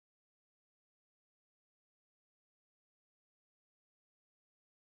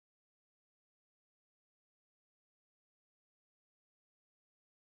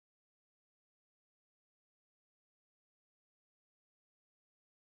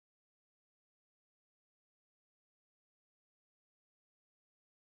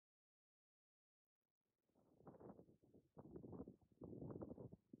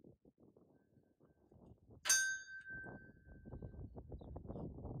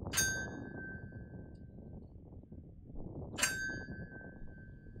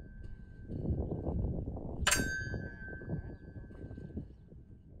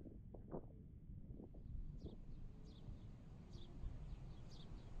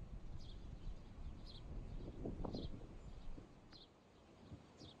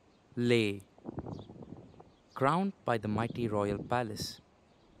Leh, crowned by the mighty royal palace,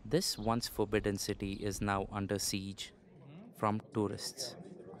 this once forbidden city is now under siege from tourists.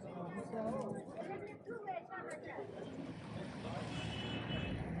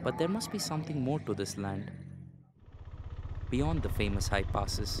 But there must be something more to this land, beyond the famous high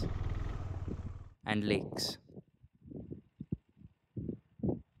passes and lakes.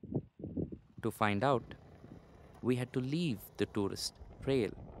 To find out, we had to leave the tourist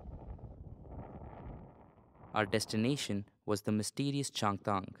trail. Our destination was the mysterious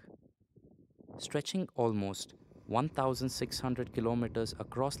Changthang, stretching almost 1,600 kilometers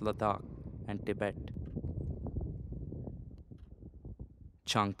across Ladakh and Tibet.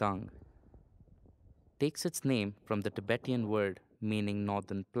 Changthang takes its name from the Tibetan word meaning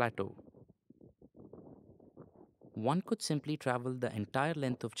northern plateau. One could simply travel the entire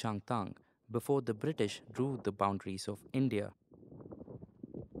length of Changthang before the British drew the boundaries of India.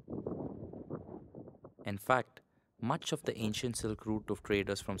 In fact, much of the ancient Silk Route of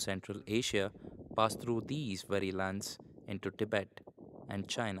traders from Central Asia passed through these very lands into Tibet and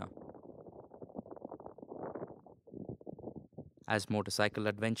China. As motorcycle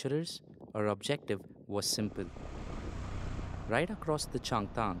adventurers, our objective was simple: ride across the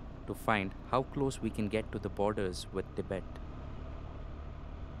Changtang to find how close we can get to the borders with Tibet.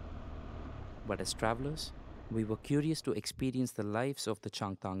 But as travelers, we were curious to experience the lives of the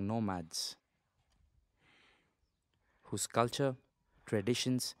Changtang nomads, whose culture,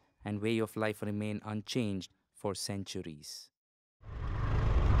 traditions, and way of life remain unchanged for centuries.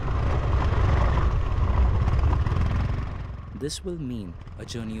 This will mean a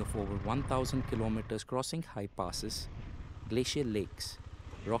journey of over 1,000 kilometers crossing high passes, glacial lakes,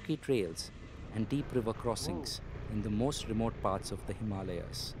 rocky trails, and deep river crossings in the most remote parts of the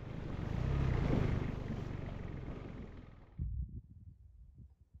Himalayas.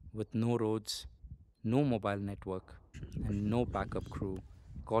 With no roads, no mobile network, and no backup crew,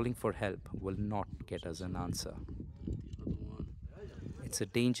 calling for help will not get us an answer. It's a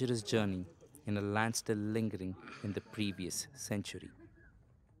dangerous journey in a land still lingering in the previous century.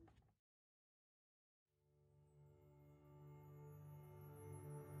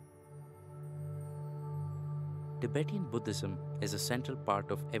 Tibetan Buddhism is a central part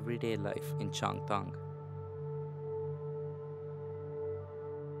of everyday life in Changtang,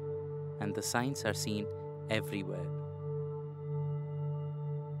 and the signs are seen everywhere.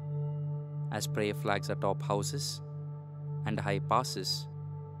 As prayer flags atop houses and high passes,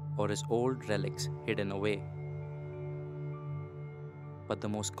 or as old relics hidden away. But the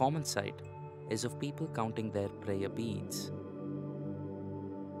most common sight is of people counting their prayer beads.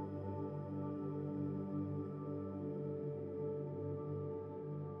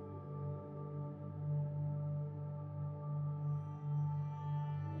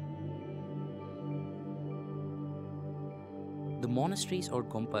 The monasteries or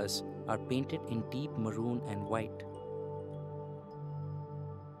gompas are painted in deep maroon and white.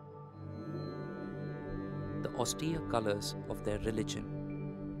 The austere colors of their religion.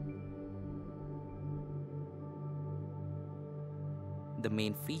 The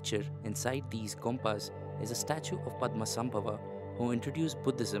main feature inside these gompas is a statue of Padmasambhava, who introduced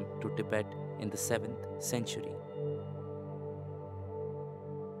Buddhism to Tibet in the 7th century.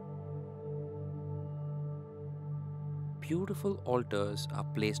 Beautiful altars are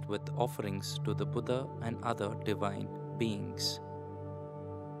placed with offerings to the Buddha and other divine beings.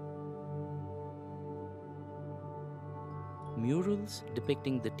 Murals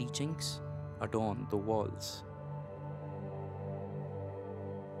depicting the teachings adorn the walls.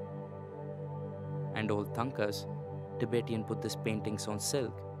 And old tankas, Tibetan Buddhist paintings on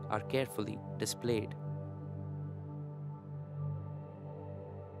silk, are carefully displayed.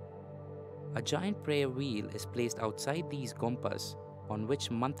 A giant prayer wheel is placed outside these gompas, on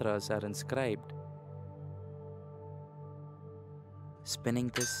which mantras are inscribed.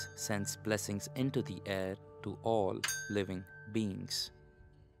 Spinning this sends blessings into the air to all living beings.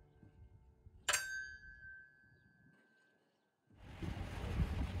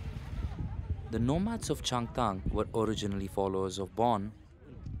 The nomads of Changtang were originally followers of Bon,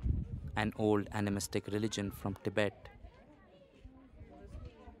 an old animistic religion from Tibet.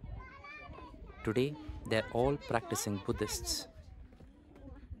 Today, they're all practicing Buddhists.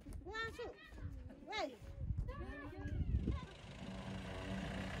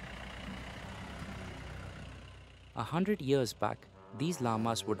 100 years back, these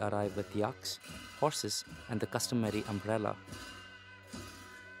lamas would arrive with yaks, horses, and the customary umbrella.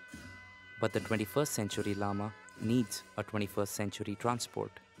 But the 21st century lama needs a 21st century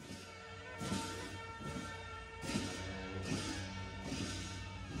transport.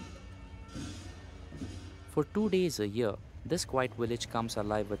 For 2 days a year, this quiet village comes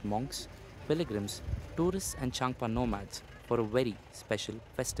alive with monks, pilgrims, tourists, and Changpa nomads for a very special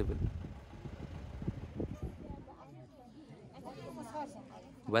festival.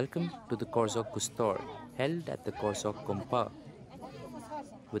 Welcome to the Korzok Gustor, held at the Korzok Gompa,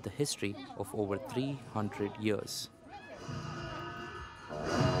 with a history of over 300 years.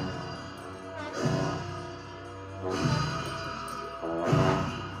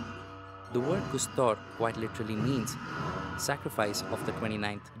 The word Gustor quite literally means sacrifice of the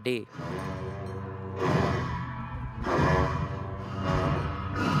 29th day.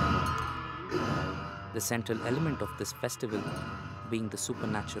 The central element of this festival being the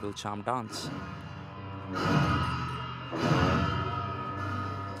supernatural charm dance.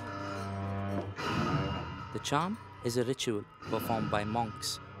 The charm is a ritual performed by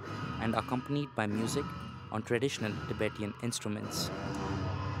monks and accompanied by music on traditional Tibetan instruments.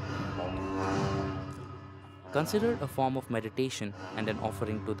 Considered a form of meditation and an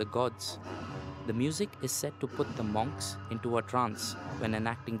offering to the gods, the music is said to put the monks into a trance when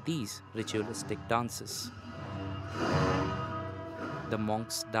enacting these ritualistic dances. The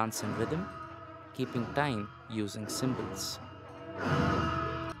monks dance in rhythm, keeping time using cymbals.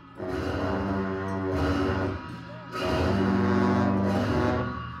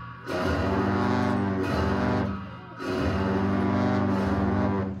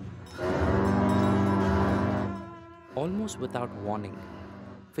 Almost without warning,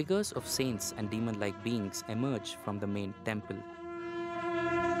 figures of saints and demon-like beings emerge from the main temple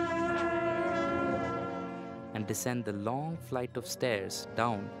and descend the long flight of stairs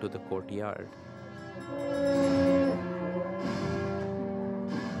down to the courtyard.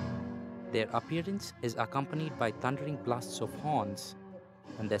 Their appearance is accompanied by thundering blasts of horns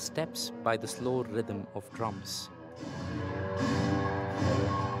and their steps by the slow rhythm of drums.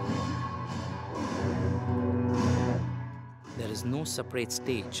 There is no separate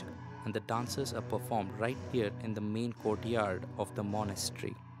stage, and the dances are performed right here in the main courtyard of the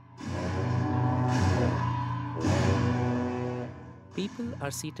monastery. People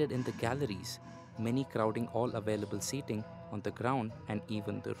are seated in the galleries, many crowding all available seating on the ground and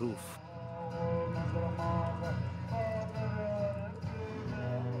even the roof.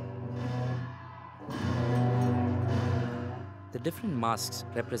 The different masks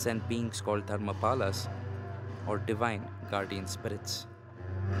represent beings called Dharmapalas, or divine guardian spirits.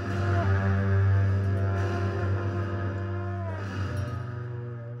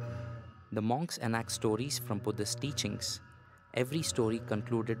 The monks enact stories from Buddhist teachings, every story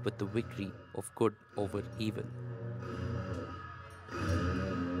concluded with the victory of good over evil.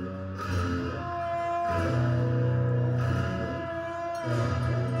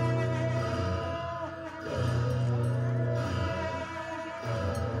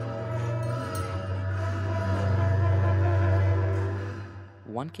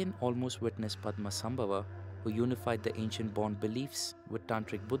 One can almost witness Padmasambhava, who unified the ancient Bon beliefs with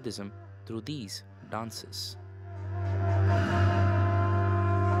Tantric Buddhism through these dances.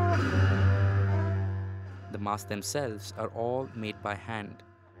 The masks themselves are all made by hand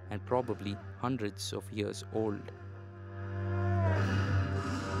and probably hundreds of years old.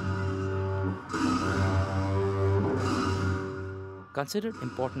 Considered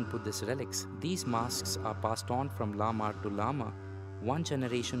important Buddhist relics, these masks are passed on from Lama to Lama, one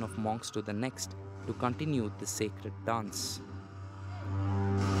generation of monks to the next, to continue the sacred dance.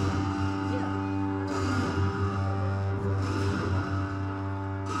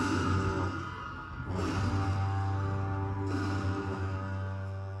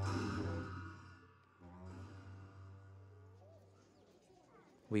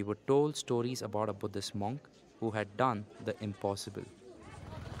 We were told stories about a Buddhist monk who had done the impossible: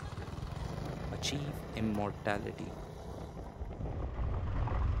 achieve immortality.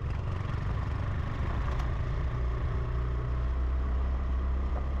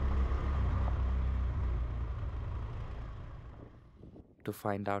 To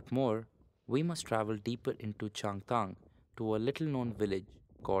find out more, we must travel deeper into Changthang to a little-known village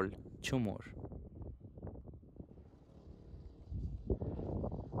called Chumor.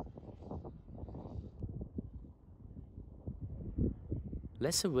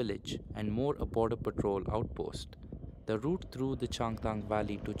 Less a village and more a border patrol outpost, the route through the Changthang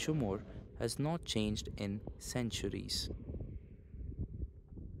Valley to Chumor has not changed in centuries.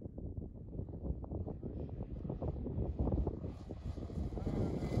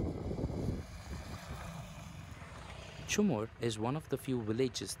 Chumor is one of the few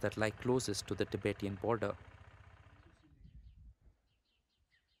villages that lie closest to the Tibetan border.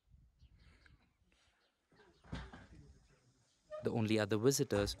 The only other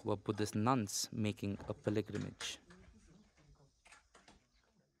visitors were Buddhist nuns making a pilgrimage.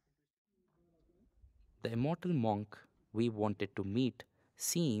 The immortal monk we wanted to meet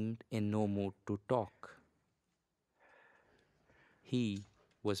seemed in no mood to talk. He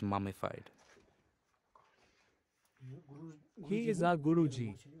was mummified. He is our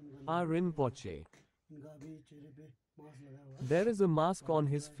Guruji, our Rinpoche. There is a mask on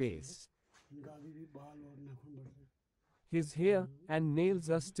his face. His hair and nails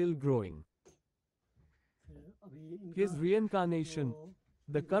are still growing. His reincarnation,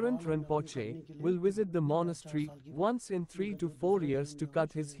 the current Rinpoche, will visit the monastery once in 3 to 4 years to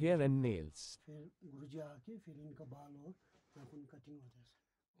cut his hair and nails.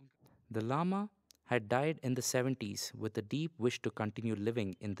 The Lama had died in the 70s with a deep wish to continue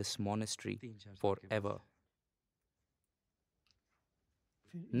living in this monastery forever.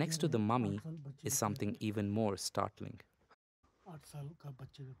 Next to the mummy is something even more startling.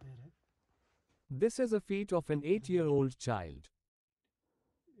 This is a feat of an 8-year-old child.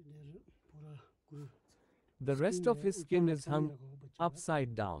 The rest of his skin is hung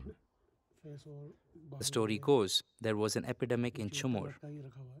upside down. The story goes there was an epidemic in Chumur.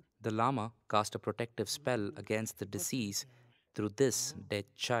 The Lama cast a protective spell against the disease through this dead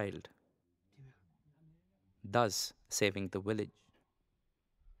child, thus saving the village.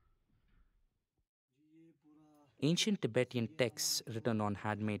 Ancient Tibetan texts written on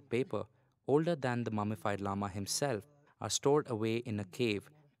handmade paper, older than the mummified Lama himself, are stored away in a cave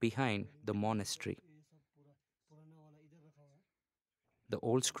behind the monastery. The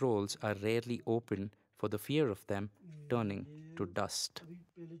old scrolls are rarely opened for the fear of them turning to dust.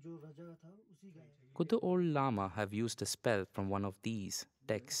 Could the old Lama have used a spell from one of these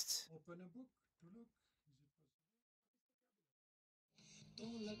texts?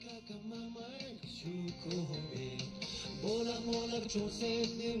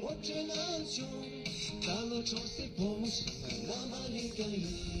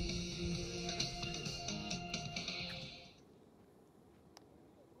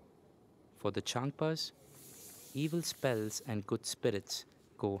 For the Changpas, evil spells and good spirits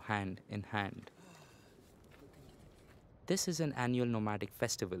go hand in hand. This is an annual nomadic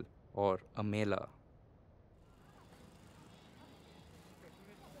festival or a mela.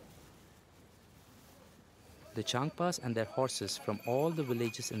 The Changpas and their horses from all the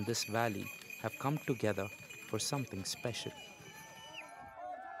villages in this valley have come together for something special.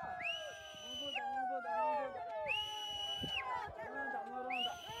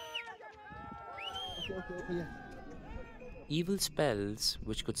 Evil spells,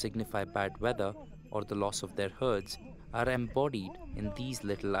 which could signify bad weather or the loss of their herds, are embodied in these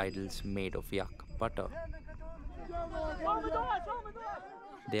little idols made of yak butter.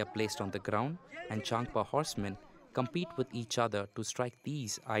 They are placed on the ground, and Changpa horsemen compete with each other to strike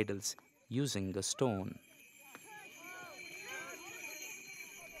these idols using a stone.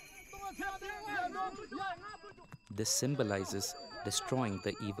 This symbolizes destroying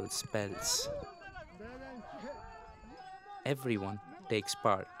the evil spells. Everyone takes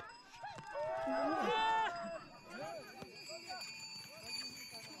part.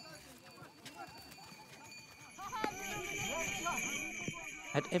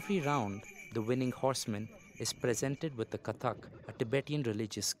 At every round, the winning horseman is presented with the kathak, a Tibetan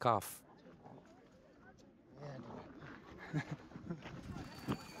religious scarf.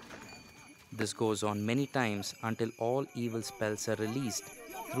 This goes on many times until all evil spells are released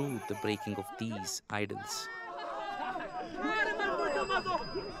through the breaking of these idols.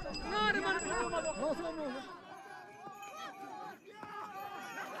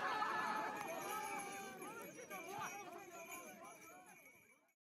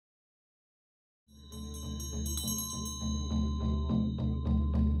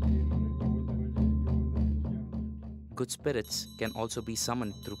 Good spirits can also be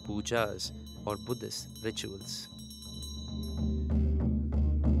summoned through pujas or Buddhist rituals.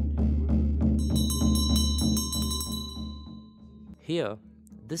 Here,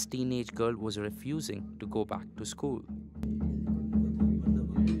 this teenage girl was refusing to go back to school.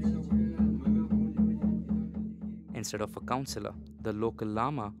 Instead of a counselor, the local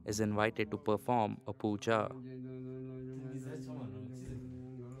lama is invited to perform a puja.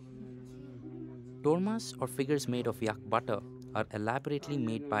 Tormas or figures made of yak butter are elaborately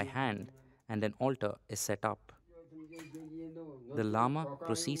made by hand and an altar is set up. The Lama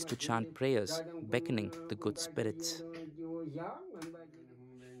proceeds to chant prayers, beckoning the good spirits.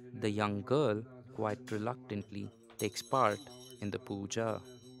 The young girl, quite reluctantly, takes part in the puja.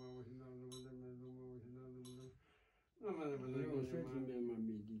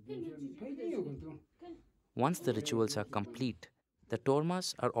 Once the rituals are complete, the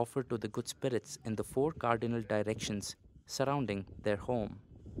tormas are offered to the good spirits in the four cardinal directions surrounding their home.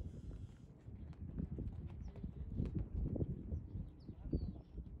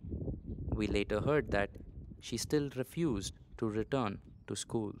 We later heard that she still refused to return to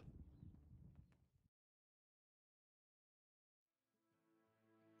school.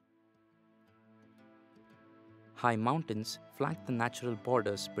 High mountains flank the natural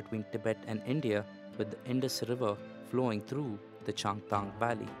borders between Tibet and India, with the Indus River flowing through the Changthang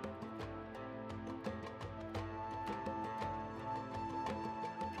Valley.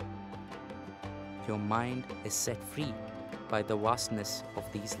 Your mind is set free by the vastness of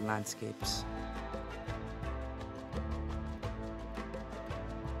these landscapes.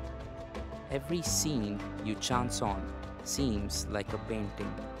 Every scene you chance on seems like a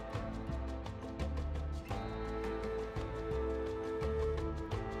painting.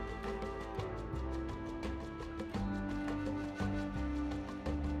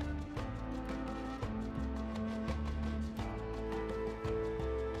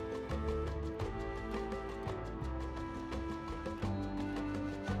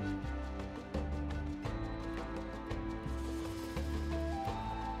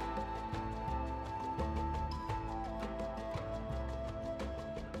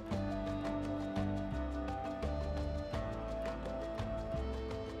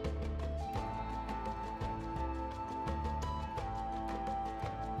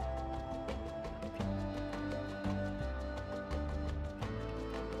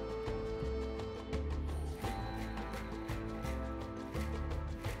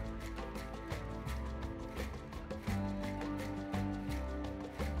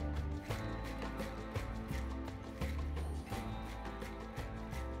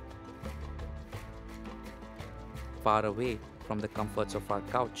 Far away from the comforts of our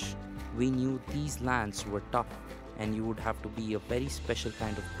couch, we knew these lands were tough and you would have to be a very special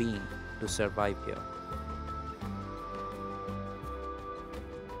kind of being to survive here.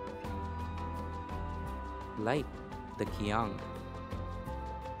 Like the Kiang.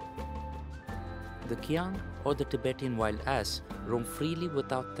 The Kiang, or the Tibetan wild ass, roam freely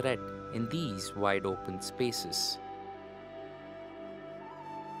without threat in these wide open spaces.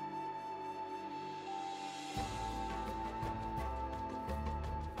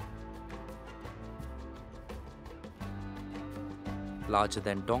 Larger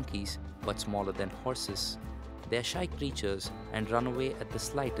than donkeys, but smaller than horses, they are shy creatures and run away at the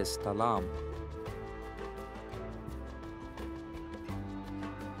slightest alarm.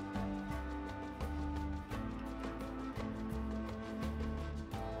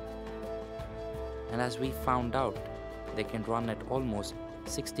 And as we found out, they can run at almost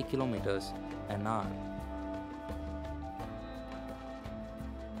 60 kilometers an hour.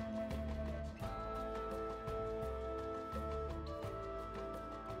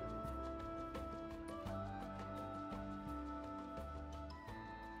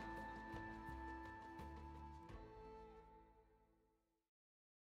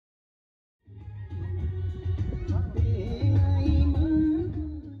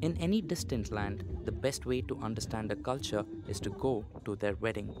 In any distant land, the best way to understand a culture is to go to their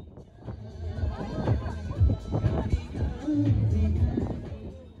wedding.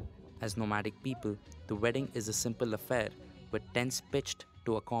 As nomadic people, the wedding is a simple affair with tents pitched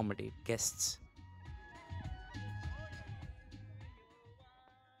to accommodate guests.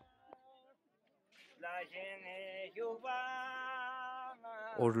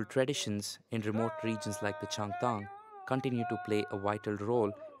 Oral traditions in remote regions like the Changthang continue to play a vital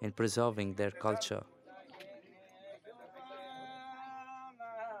role in preserving their culture.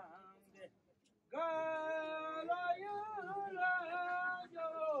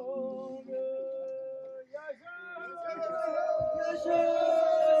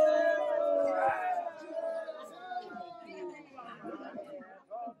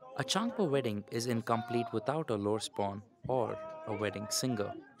 A Changpa wedding is incomplete without a lore spawn or a wedding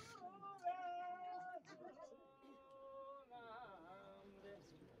singer.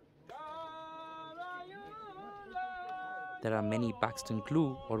 There are many Paxton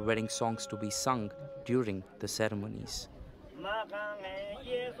Glue or wedding songs to be sung during the ceremonies.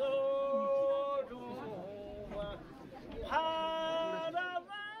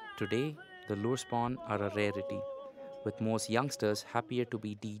 Today, the lure spawn are a rarity, with most youngsters happier to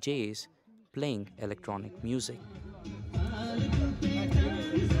be DJs playing electronic music.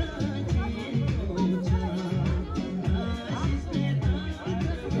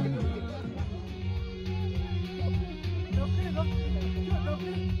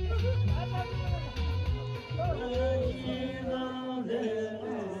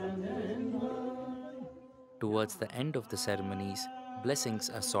 Towards the end of the ceremonies, blessings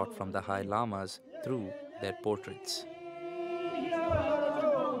are sought from the High Lamas through their portraits.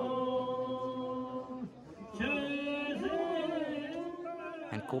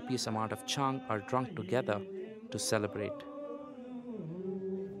 And copious amount of chang are drunk together to celebrate.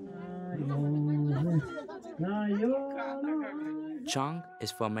 Chang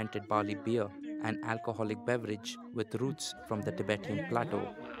is fermented barley beer, an alcoholic beverage with roots from the Tibetan plateau.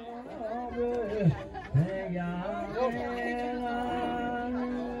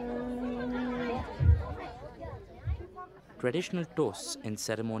 Traditional toasts in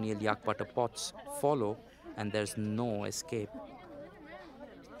ceremonial yak butter pots follow, and there's no escape.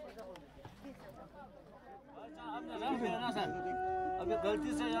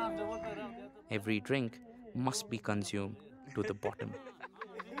 Every drink must be consumed to the bottom.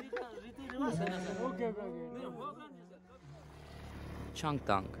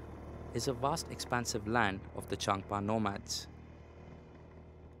 Changthang is a vast expansive land of the Changpa nomads.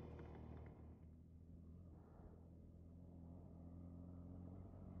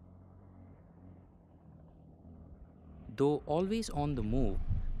 Though always on the move,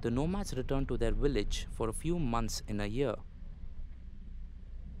 the nomads return to their village for a few months in a year.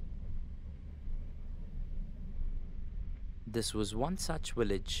 This was one such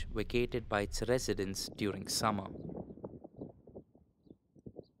village vacated by its residents during summer.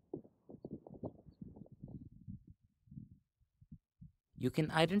 You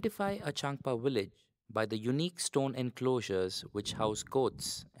can identify a Changpa village by the unique stone enclosures which house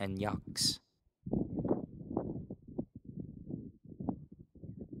goats and yaks.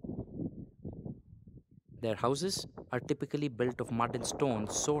 Their houses are typically built of mud and stone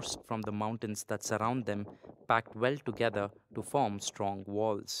sourced from the mountains that surround them, packed well together to form strong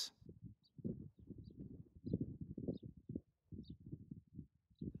walls.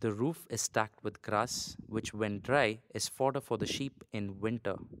 The roof is stacked with grass, which when dry is fodder for the sheep in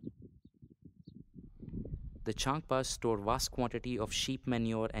winter. The Changpas store vast quantity of sheep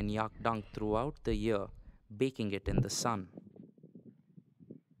manure and yak dung throughout the year, baking it in the sun.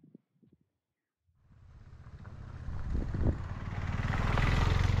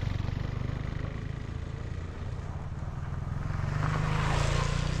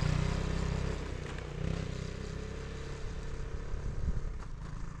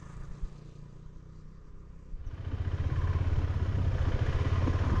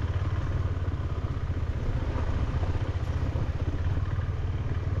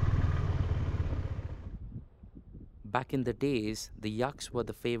 Back in the days, the yaks were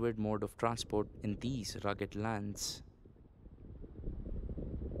the favored mode of transport in these rugged lands.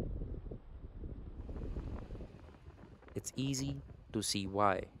 It's easy to see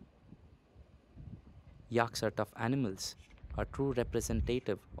why. Yaks are tough animals, a true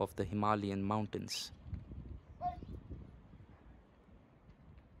representative of the Himalayan mountains.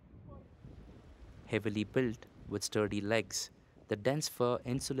 Heavily built with sturdy legs, the dense fur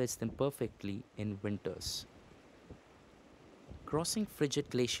insulates them perfectly in winters. Crossing frigid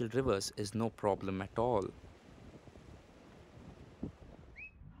glacial rivers is no problem at all.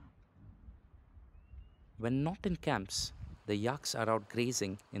 When not in camps, the yaks are out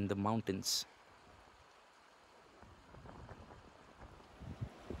grazing in the mountains.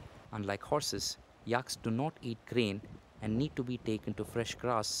 Unlike horses, yaks do not eat grain and need to be taken to fresh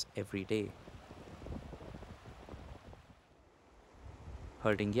grass every day.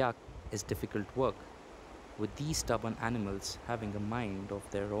 Herding yak is difficult work, with these stubborn animals having a mind of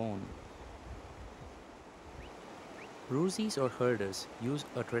their own. Ruzis or herders use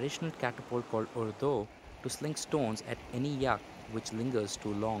a traditional catapult called urdo to sling stones at any yak which lingers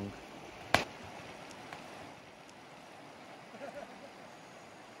too long.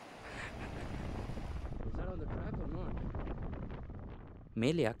 Is that on the track or not?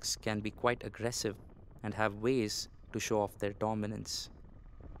 Male yaks can be quite aggressive and have ways to show off their dominance.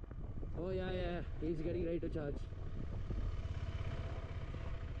 Oh yeah, he's getting ready to charge.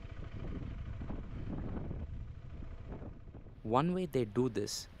 One way they do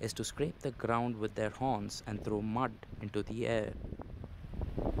this is to scrape the ground with their horns and throw mud into the air.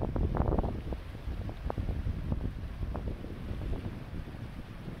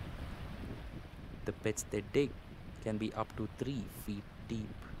 The pits they dig can be up to 3 feet deep.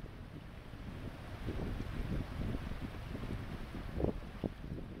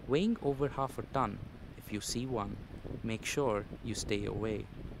 Weighing over half a ton, if you see one, make sure you stay away.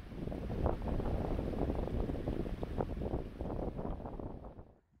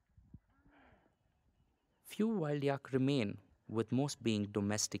 Few wild yak remain, with most being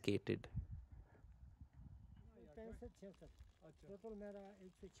domesticated. Total मेरा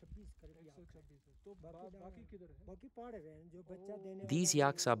 126 करीब याक है। 126 तो बाकी किधर है? बाकी पहाड़ है जो बच्चा देने These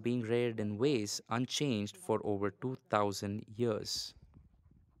yaks are being reared in ways unchanged for over 2,000 years.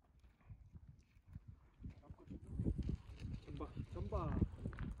 Champa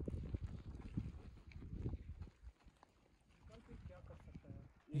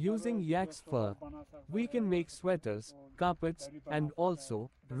Using yak's fur, we can make sweaters, carpets, and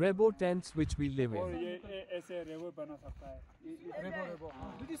also rebo tents which we live और in. ये ऐसे रेवो बना सकता है रेवो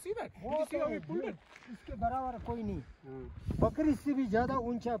Did you see that? Did you see how he pulled it? इसके बराबर कोई नहीं, बकरी से भी ज़्यादा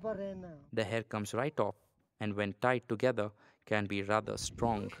ऊंचा पर रहना। The hair comes right off and when tied together can be rather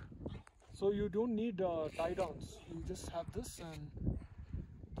strong. So you don't need tie downs, you just have this and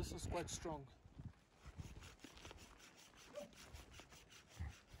this is quite strong.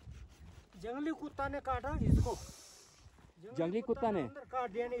 जंगली कुत्ता ने काटा इसको। जंगली कुत्ता ने? अंदर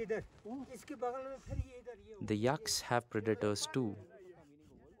काट दिया ने इधर। इसके बगल में फिर ये इधर ये। The yaks have predators too.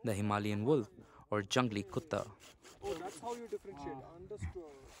 The Himalayan wolf or jungly kutta. Oh, that's how you differentiate.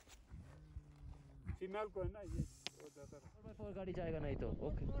 Understood. Female को है ना ये 4x4 गाड़ी जाएगा नहीं तो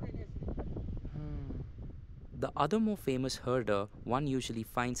okay. The other more famous herder one usually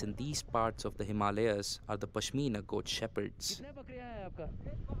finds in these parts of the Himalayas are the Pashmina goat shepherds. कितने बकरियां हैं आपका?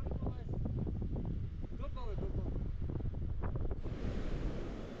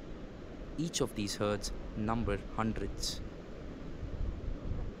 Each of these herds number hundreds.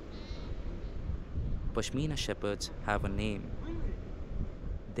 Pashmina shepherds have a name.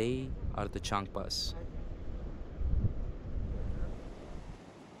 They are the Changpas.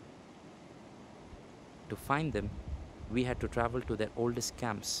 To find them, we had to travel to their oldest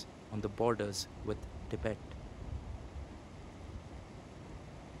camps on the borders with Tibet.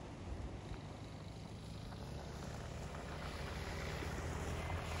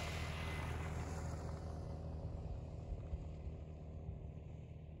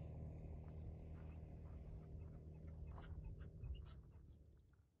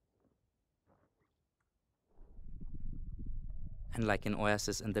 And like an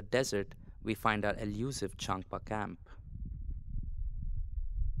oasis in the desert, we find our elusive Changpa camp.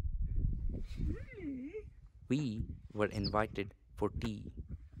 We were invited for tea.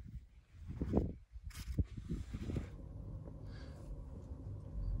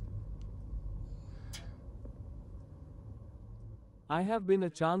 I have been a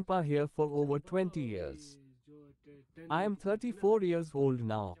Changpa here for over 20 years. I am 34 years old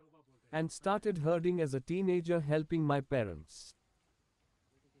now and started herding as a teenager helping my parents.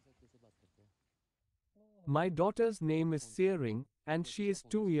 My daughter's name is Searing and she is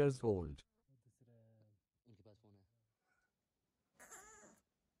 2 years old.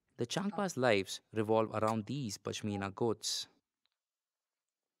 The Changpas' lives revolve around these Pashmina goats.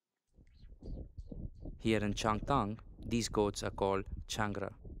 Here in Changthang, these goats are called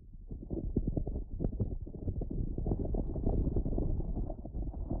Changra.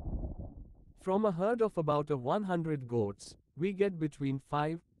 From a herd of about 100 goats, we get between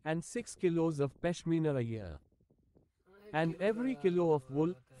 5 and 6 kilos of pashmina a year. And every kilo of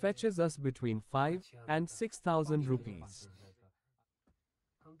wool fetches us between 5 and 6,000 rupees.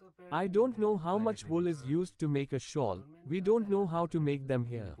 I don't know how much wool is used to make a shawl. We don't know how to make them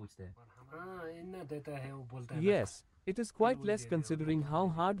here. Yes, it is quite less considering how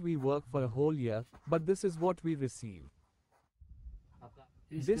hard we work for a whole year, but this is what we receive.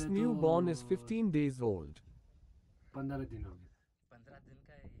 This newborn is 15 days old.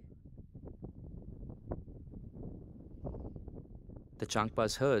 The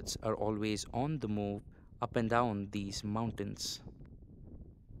Changpas' herds are always on the move up and down these mountains.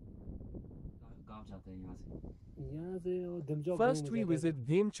 First we visit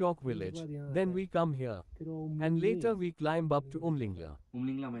Bhimchok village, then we come here, and later we climb up to Umlingla.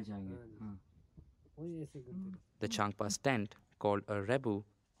 The Changpa's tent, called a rebu,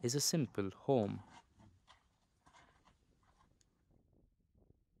 is a simple home.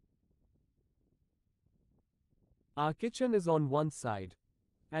 Our kitchen is on one side,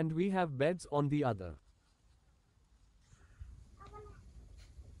 and we have beds on the other.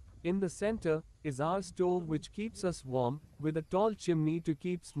 In the center is our stove which keeps us warm, with a tall chimney to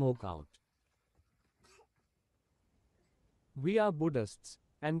keep smoke out. We are Buddhists,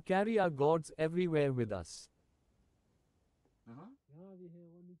 and carry our gods everywhere with us.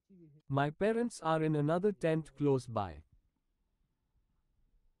 My parents are in another tent close by.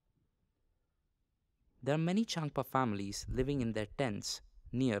 There are many Changpa families living in their tents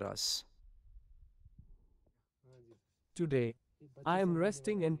near us. Today, I am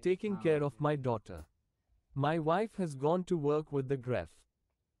resting and taking care of my daughter. My wife has gone to work with the gref.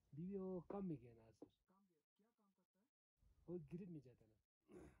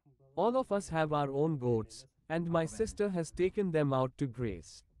 All of us have our own goats, and my sister has taken them out to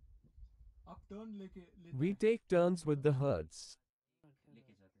graze. We take turns with the herds.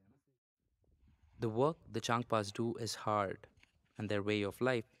 The work the Changpas do is hard, and their way of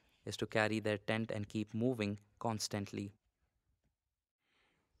life is to carry their tent and keep moving constantly.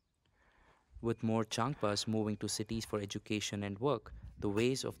 With more Changpas moving to cities for education and work, the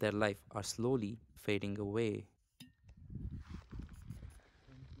ways of their life are slowly fading away.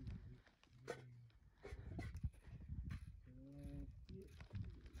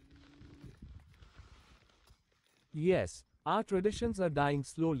 Yes, our traditions are dying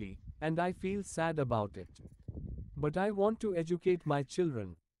slowly, and I feel sad about it. But I want to educate my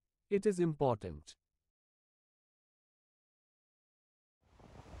children. It is important.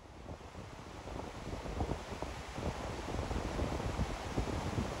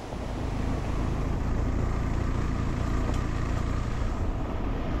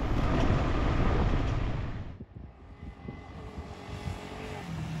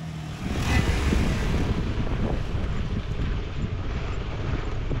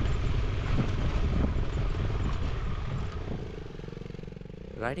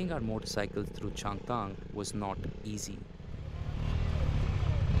 Riding our motorcycles through Changthang was not easy.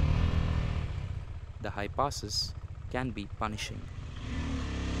 The high passes can be punishing.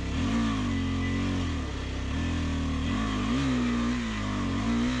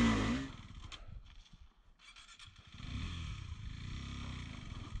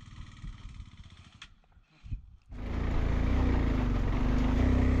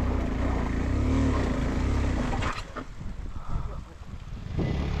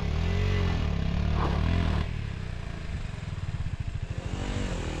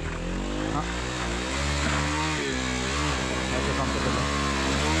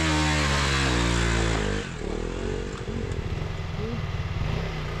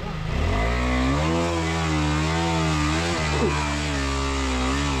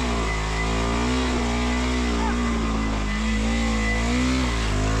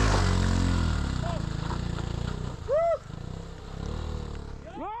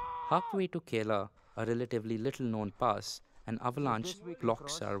 Halfway to Kela, a relatively little known pass, an avalanche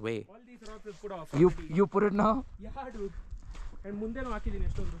blocks our way. All these rocks is put off. You put it now? Yeah, dude. And ಮುಂದೆ ಹಾಕಿದ್ದೀನಿ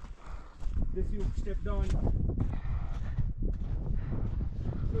ಎಷ್ಟೊಂದು. This you step down.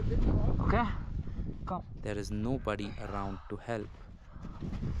 So this rock. Okay. Come. There is nobody around to help.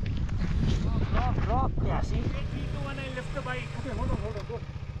 Rock. Yeah, see? 3, 2, 1, I lift the bike. Okay, hold on, go.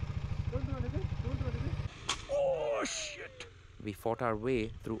 Don't do anything. Oh shit! We fought our way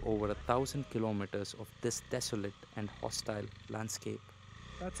through over 1,000 kilometers of this desolate and hostile landscape.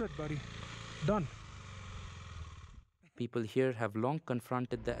 That's it, buddy. Done. People here have long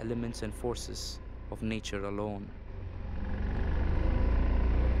confronted the elements and forces of nature alone.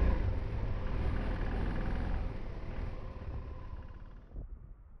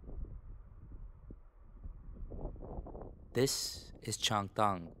 This is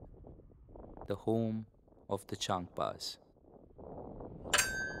Changthang, the home of the Changpas.